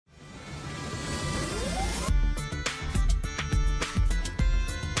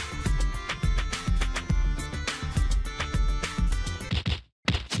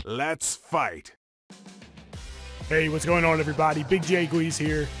Let's fight. Hey, what's going on, everybody? Big J Gleez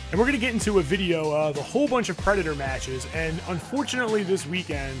here, and we're going to get into a video of a whole bunch of Predator matches. And unfortunately this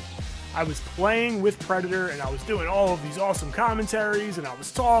weekend I was playing with Predator and I was doing all of these awesome commentaries and I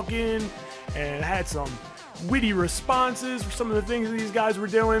was talking and I had some witty responses for some of the things that these guys were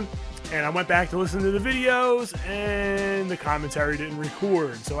doing, and I went back to listen to the videos and the commentary didn't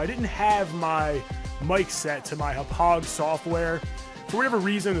record. So I didn't have my mic set to my Hapog software. For whatever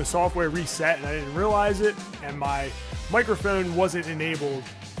reason, the software reset and I didn't realize it, and my microphone wasn't enabled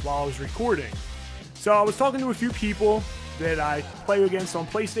while I was recording. So I was talking to a few people that I play against on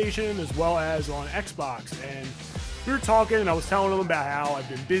PlayStation as well as on Xbox, and we were talking and I was telling them about how I've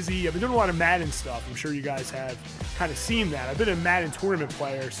been busy. I've been doing a lot of Madden stuff. I'm sure you guys have kind of seen that. I've been a Madden tournament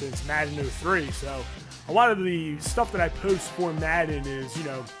player since Madden 03, so a lot of the stuff that I post for Madden is, you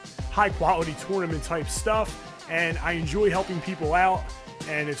know, high quality tournament type stuff. And I enjoy helping people out,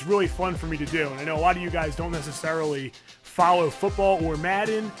 and it's really fun for me to do. And I know a lot of you guys don't necessarily follow football or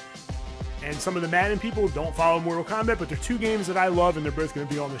Madden, and some of the Madden people don't follow Mortal Kombat, but they're two games that I love, and they're both going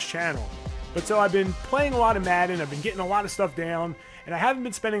to be on this channel. But so I've been playing a lot of Madden, I've been getting a lot of stuff down, and I haven't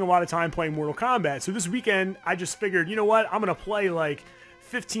been spending a lot of time playing Mortal Kombat. So this weekend, I just figured, you know what, I'm going to play like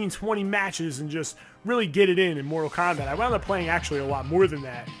 15, 20 matches and just really get it in Mortal Kombat. I wound up playing actually a lot more than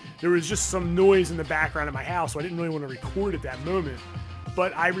that. There was just some noise in the background of my house, so I didn't really want to record at that moment.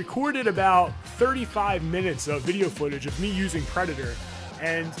 But I recorded about 35 minutes of video footage of me using Predator,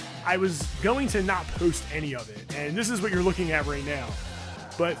 and I was going to not post any of it. And this is what you're looking at right now.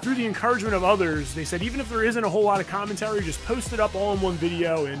 But through the encouragement of others, they said even if there isn't a whole lot of commentary, just post it up all in one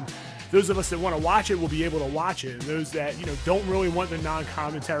video, and those of us that want to watch it will be able to watch it. And those that, you know, don't really want the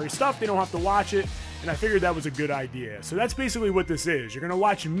non-commentary stuff, they don't have to watch it. And I figured that was a good idea. So that's basically what this is. You're going to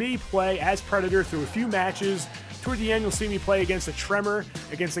watch me play as Predator through a few matches. Toward the end, you'll see me play against a Tremor,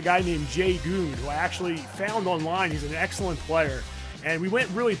 against a guy named Jay Goon, who I actually found online. He's an excellent player. And we went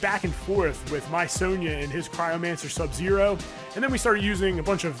really back and forth with my Sonya and his Cryomancer Sub-Zero. And then we started using a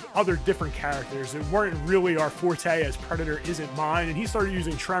bunch of other different characters that weren't really our forte, as Predator isn't mine. And he started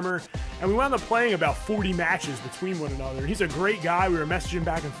using Tremor. And we wound up playing about 40 matches between one another. And he's a great guy. We were messaging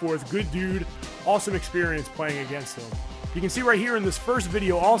back and forth. Good dude. Awesome experience playing against him. You can see right here in this first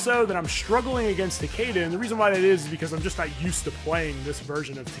video also that I'm struggling against Takeda, and the reason why that is because I'm just not used to playing this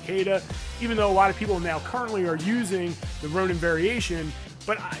version of Takeda, even though a lot of people now currently are using the Ronin variation.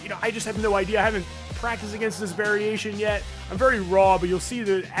 But I just have no idea. I haven't practiced against this variation yet. I'm very raw, but you'll see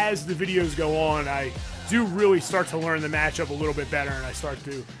that as the videos go on, I do really start to learn the matchup a little bit better, and I start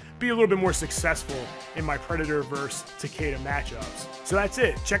to be a little bit more successful in my Predator versus Takeda matchups. So that's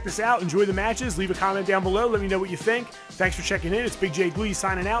it. Check this out. Enjoy the matches. Leave a comment down below. Let me know what you think. Thanks for checking in. It's Big J Gleez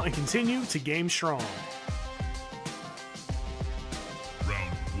signing out, and continue to game strong.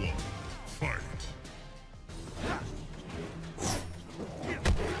 Round one, fight.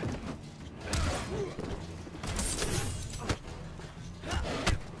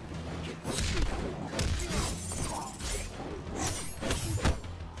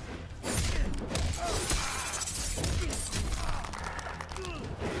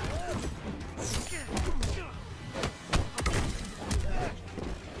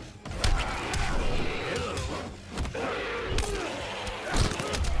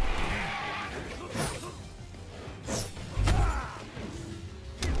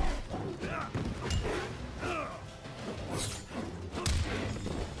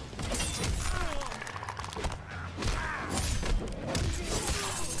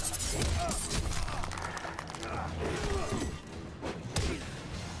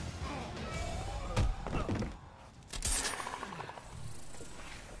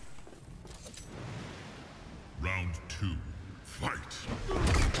 Round two, fight.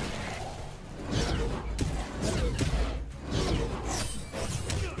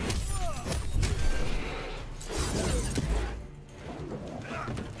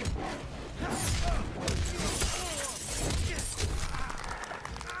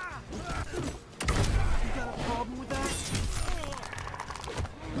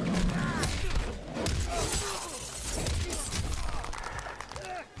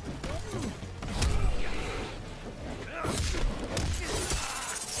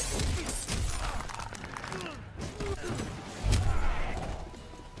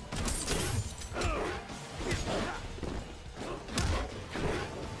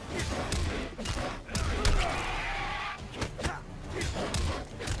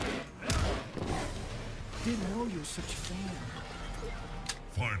 Didn't know you were such a fan.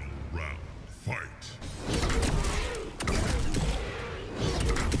 Final round, fight.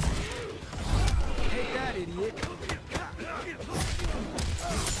 Take that, idiot.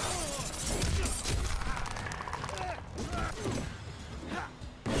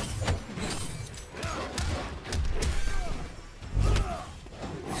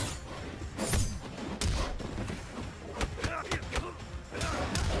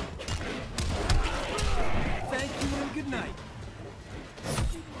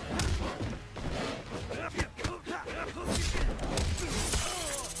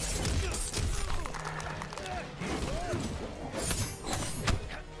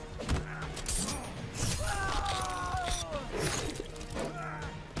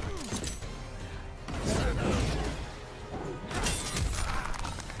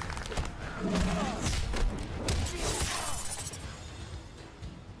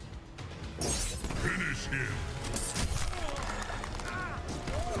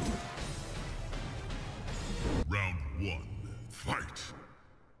 fight.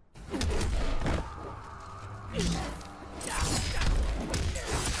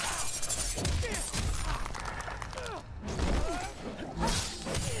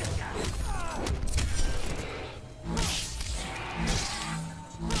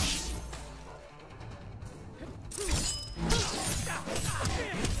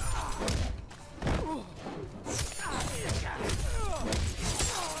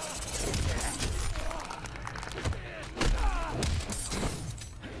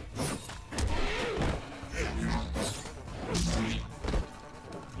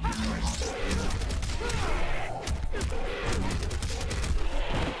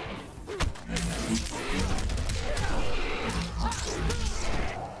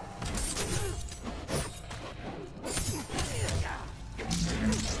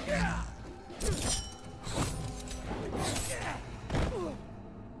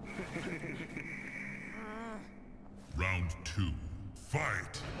 Round 2,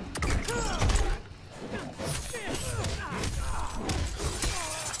 fight!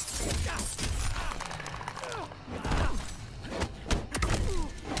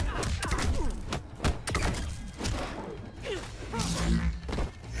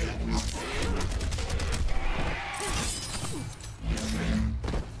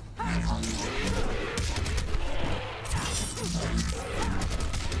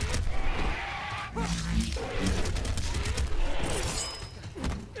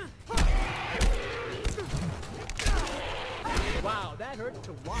 Wow, that hurt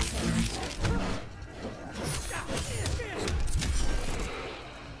to watch.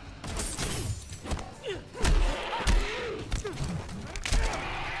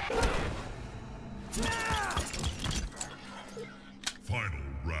 Final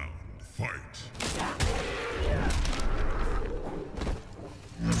round, fight!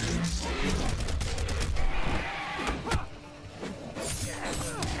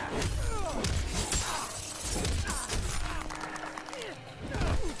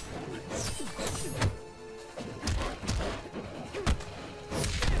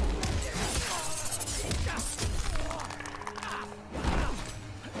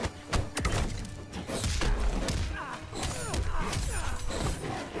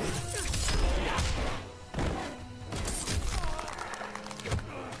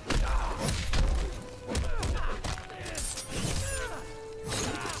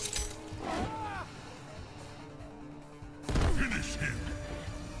 Finish him!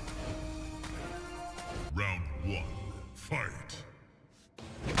 Round 1, fight!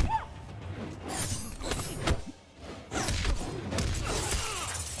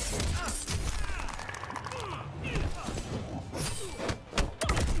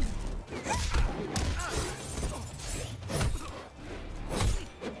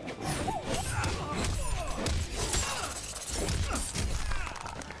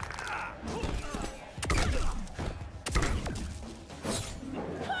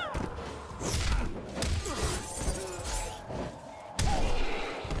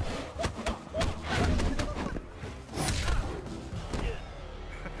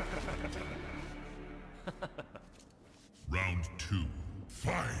 Round 2,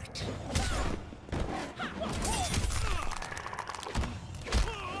 fight!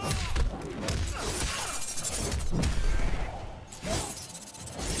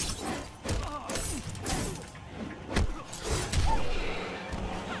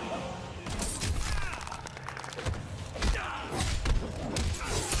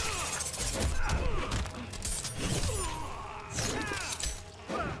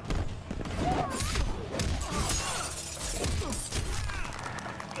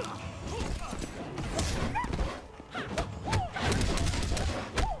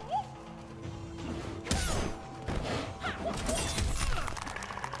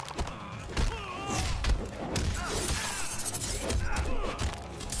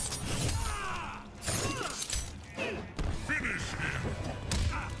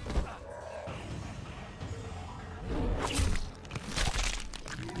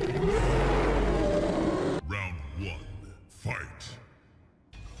 Round 1, fight!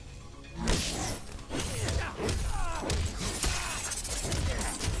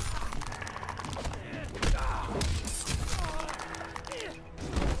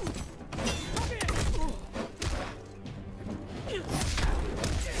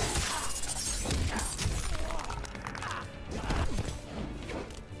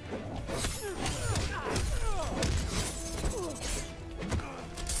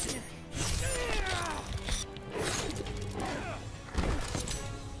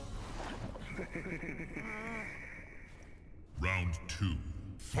 Round 2,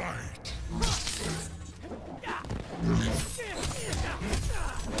 fight!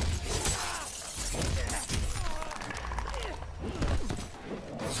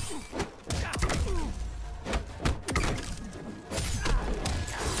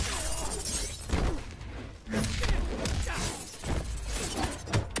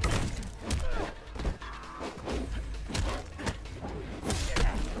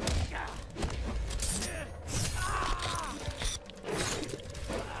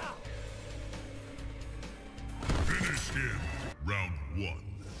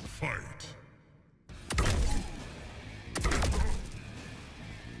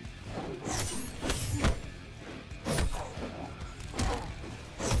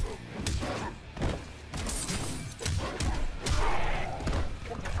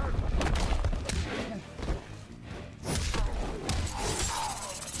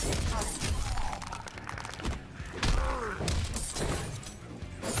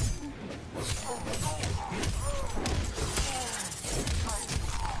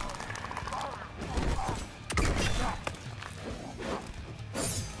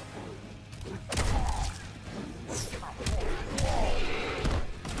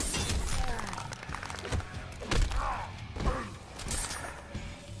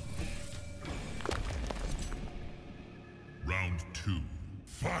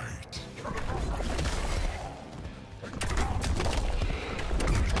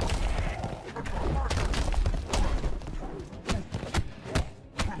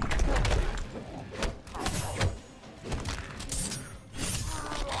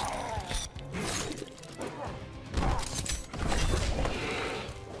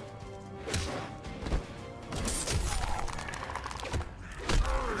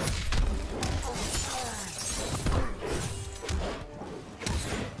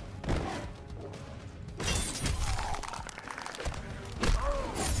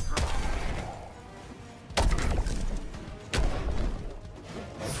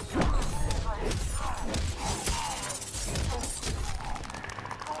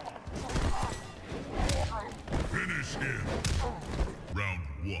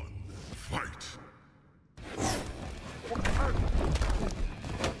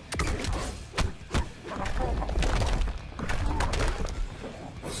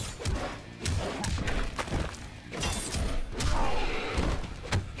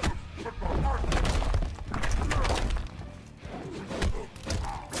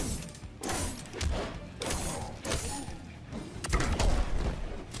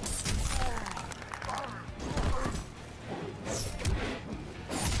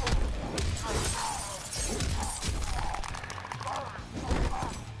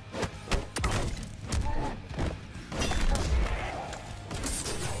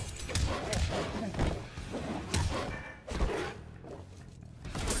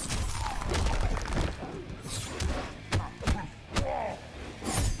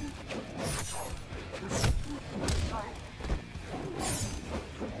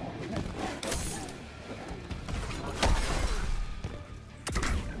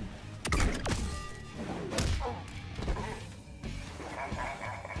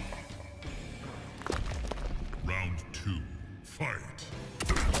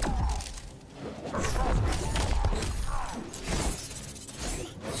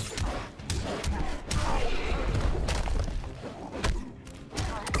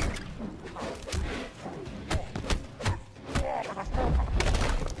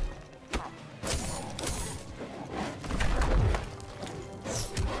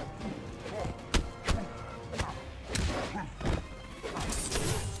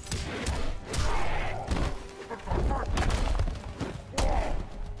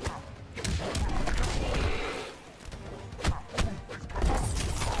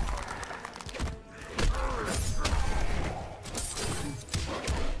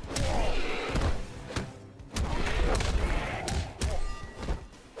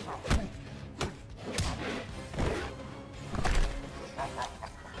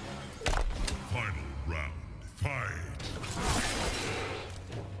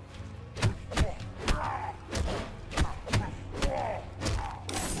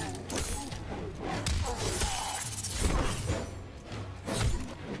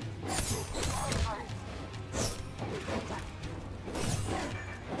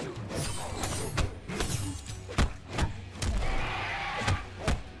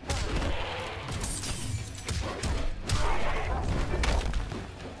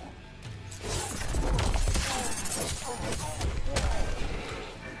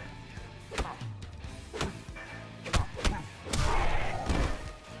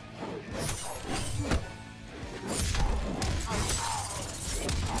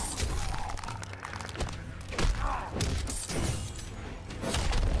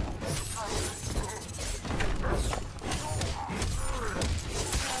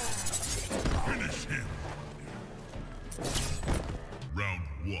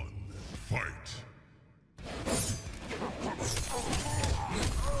 one, fight.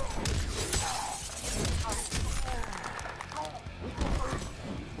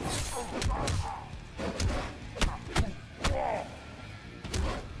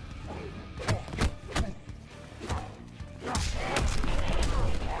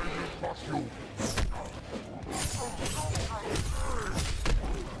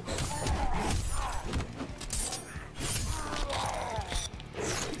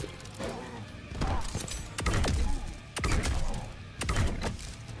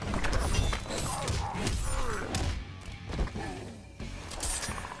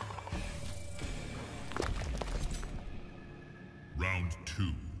 Round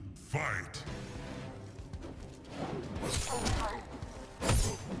two, fight!